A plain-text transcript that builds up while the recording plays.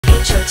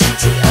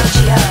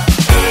H-O-T-T-O-G-O.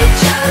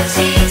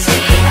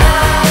 H-O-T-T-O-G-O.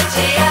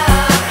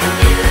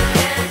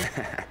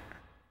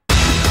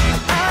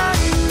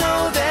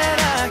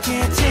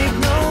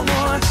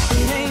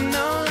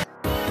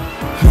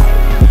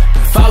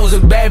 If I was a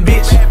bad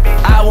bitch,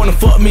 I wanna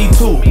fuck me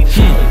too.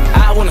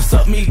 I wanna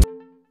suck me.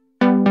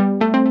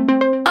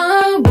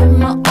 I'm with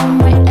my own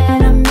way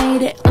and I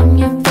made it. I'm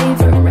your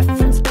favorite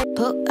reference.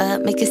 Pull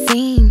up, make a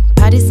scene.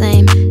 Party's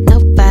lame, no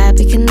vibe,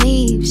 we can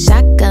leave.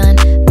 Shotgun,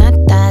 my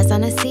thighs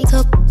on a seat.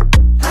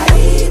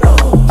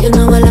 You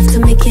know I love to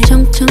make it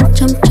jump, jump,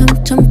 jump,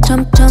 jump, jump,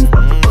 jump, jump.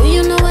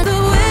 You know what? The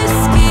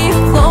whiskey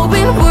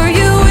flowing, were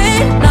you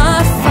in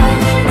a fight?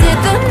 Did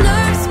the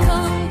nurse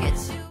come get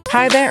you?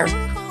 Hi there.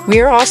 We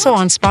are also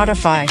on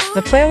Spotify.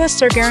 The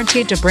playlists are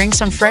guaranteed to bring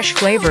some fresh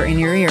flavor in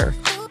your ear.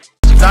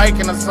 Dyke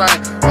in the sun.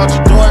 Won't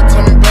you do it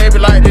to me, baby,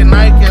 like the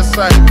Nike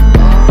inside.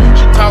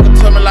 She talking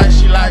to me like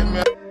she like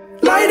me.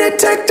 Lie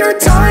detector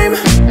time.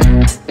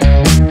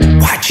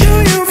 Watch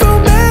you feel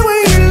bad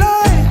when you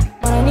lie.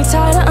 I need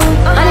Tyler, I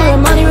need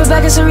Romani,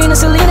 Rebecca, Serena,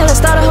 Selena. Let's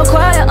start a whole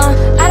choir,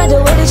 I like the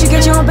way that you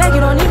get your own back.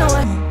 You don't need no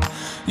one.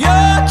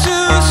 You're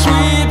too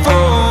sweet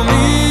for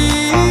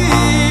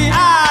me. I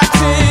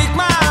take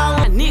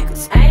my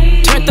niggas.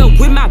 Turned up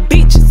with my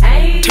bitches.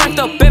 Turned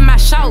up in my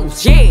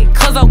shows, yeah.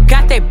 Cause I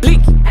got that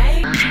blicky.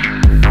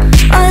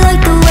 I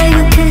like the way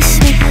you kiss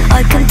me.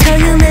 I can tell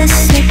you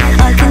miss me.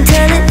 I can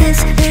tell it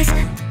this is.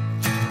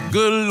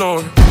 Good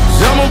Lord.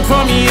 Someone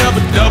pour me up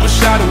a double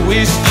shot of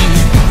whiskey.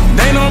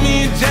 They know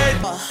me and Jay.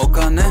 お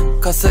金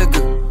稼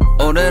ぐ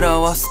俺ら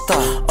はスタ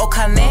ーお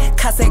金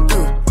稼ぐ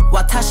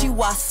私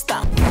はスタ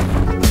ー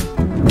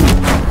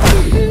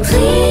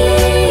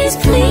Please,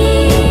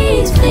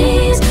 please,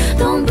 please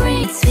don't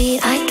bring it sweet.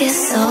 I guess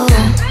so.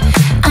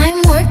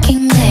 I'm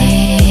working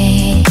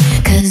late,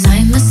 cause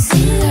I'm a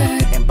singer.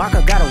 And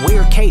Baka got a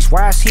weird case.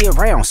 Why is he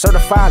around?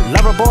 Certified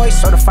lover boys,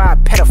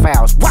 certified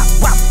pedophiles. Wop,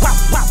 wop, wop,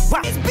 wop,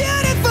 wop. It's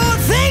beautiful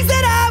things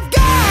that I've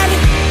got.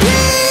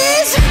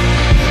 Please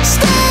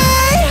stay.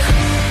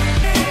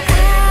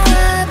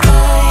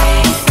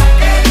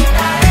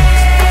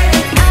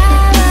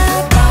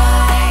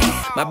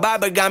 My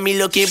barber got me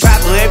looking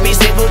proper every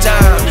single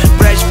time.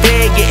 Fresh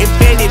bag, getting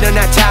fitted on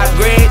that top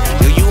grade.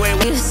 Yo, you ain't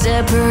with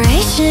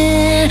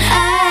Separation.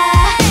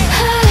 I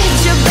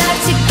put you back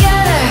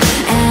together.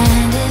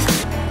 And if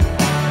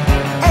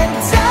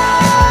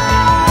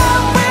Down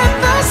with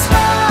the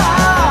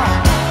smile.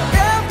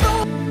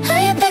 how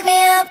you pick me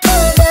up, pull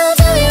me down,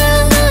 turn me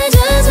around, now it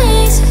just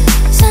makes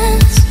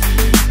sense.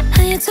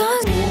 How you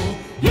talk me.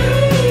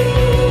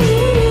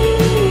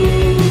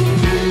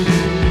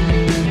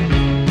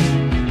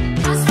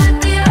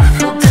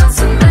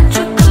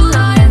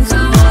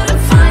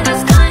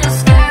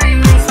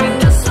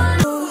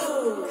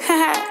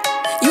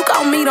 You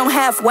gon' meet them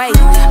halfway.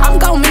 I'm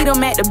gon' meet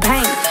them at the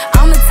bank.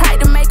 I'm the type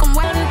to make them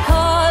wait.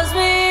 Calls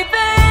me,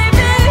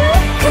 baby.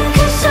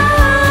 Concussion,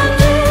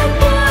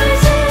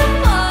 poison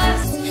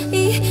must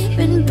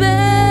even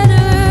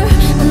better.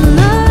 And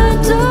I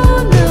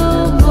don't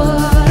know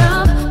what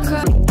I'm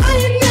crying. I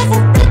ain't never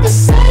did the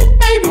same,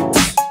 baby.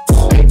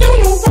 I don't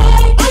know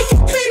why I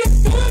can be the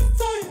good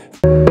for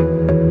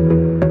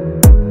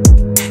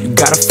you. You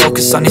gotta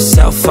focus on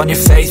yourself, on your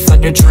faith,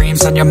 on your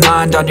dreams, on your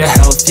mind, on your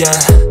health, yeah.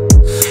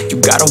 You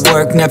gotta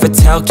work, never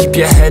tell, keep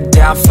your head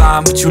down,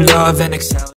 find what you love and excel.